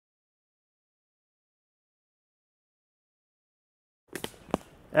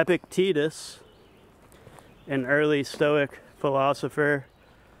Epictetus, an early Stoic philosopher,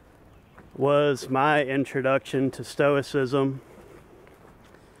 was my introduction to Stoicism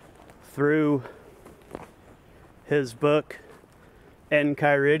through his book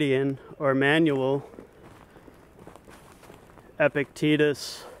Enchiridion, or manual.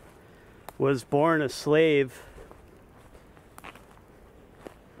 Epictetus was born a slave,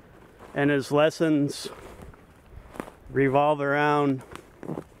 and his lessons revolve around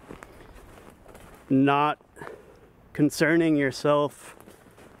not concerning yourself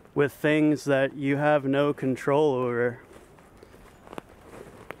with things that you have no control over,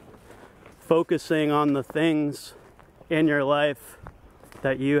 focusing on the things in your life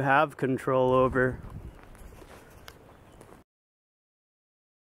that you have control over.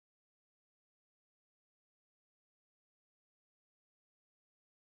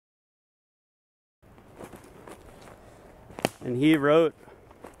 And he wrote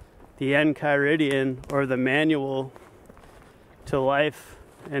the Enchiridion, or the manual to life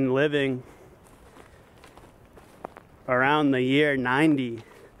and living, around the year 90.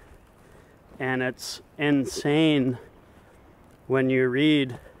 And it's insane when you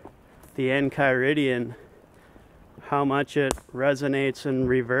read the Enchiridion how much it resonates and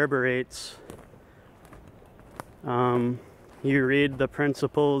reverberates. You read the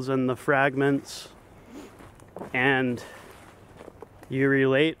principles and the fragments, and you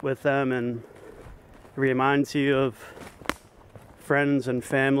relate with them, and it reminds you of friends and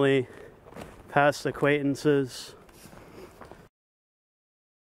family, past acquaintances.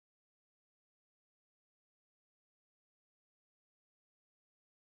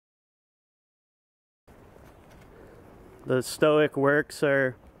 The Stoic works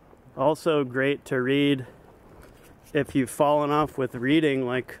are also great to read if you've fallen off with reading,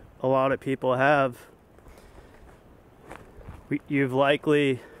 like a lot of people have. You've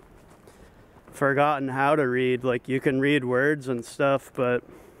likely forgotten how to read. Like, you can read words and stuff, but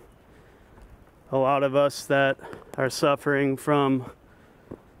a lot of us that are suffering from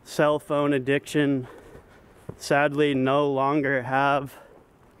cell phone addiction sadly no longer have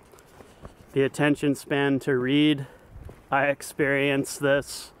the attention span to read. I experienced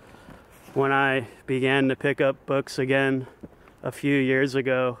this when I began to pick up books again a few years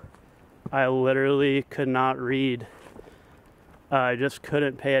ago. I literally could not read. I just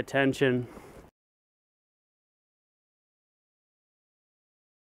couldn't pay attention.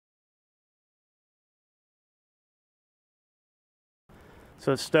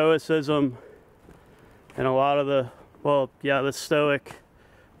 So Stoicism and a lot of the Stoic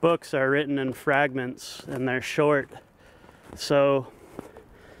books are written in fragments, and they're short. So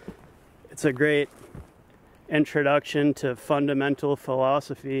it's a great introduction to fundamental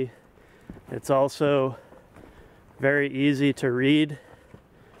philosophy. It's also very easy to read,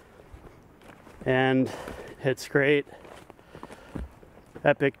 and it's great.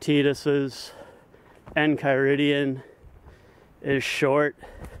 Epictetus's Enchiridion is short.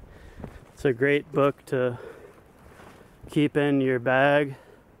 It's a great book to keep in your bag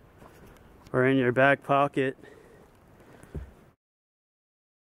or in your back pocket.